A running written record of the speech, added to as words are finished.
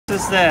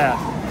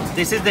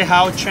This is the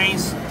how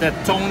change the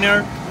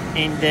toner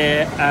in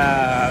the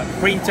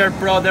printer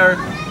brother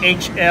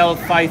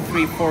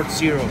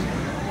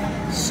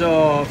HL5340.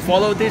 So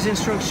follow these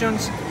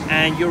instructions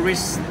and you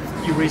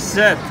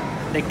reset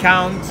the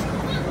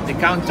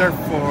counter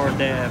for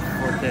the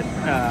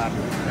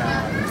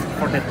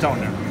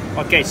toner.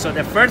 Okay, so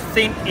the first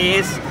thing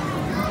is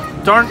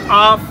turn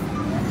off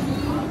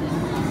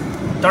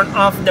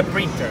the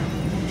printer.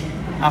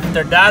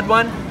 After that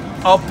one,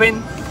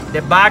 open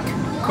the back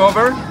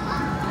cover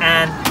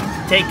and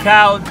take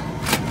out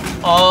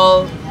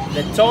all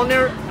the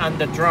toner and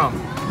the drum.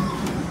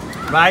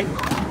 Right?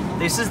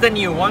 This is the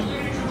new one.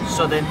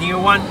 So the new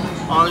one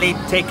only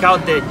take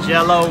out the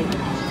yellow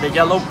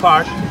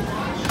part,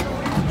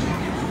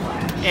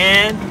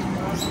 and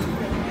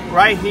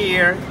right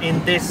here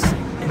in this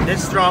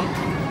drum,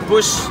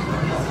 push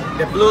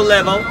the blue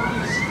level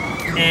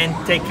and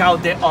take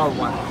out the old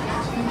one,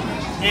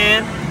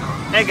 and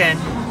again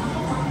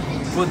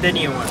put the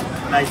new one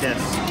like this.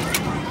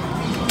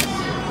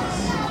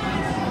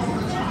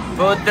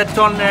 Put the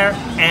toner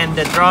and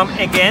the drum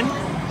again.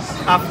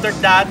 After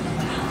that,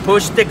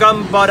 push the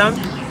gun button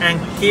and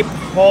keep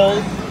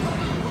hold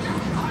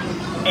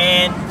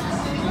and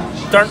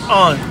turn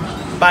on,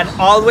 but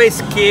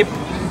always keep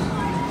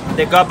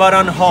the gun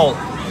button hold.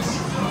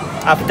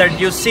 After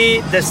you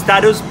see the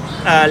status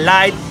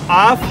light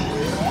off,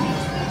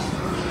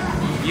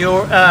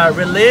 you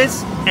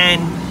release and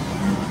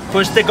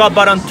push the gun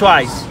button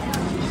twice.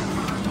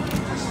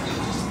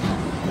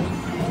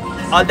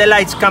 All the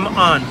lights come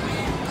on.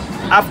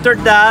 After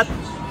that,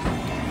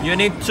 you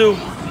need to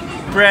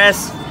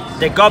press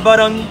the go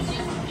button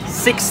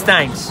 6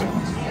 times.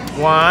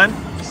 1,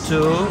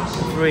 2,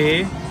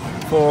 3,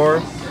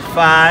 4,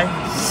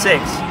 5,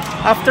 6.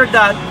 After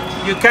that,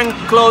 you can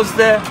close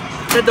the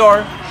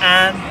door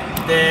and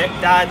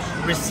that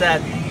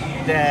reset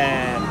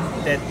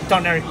the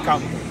toner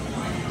counter.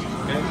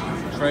 Okay,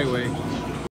 try away.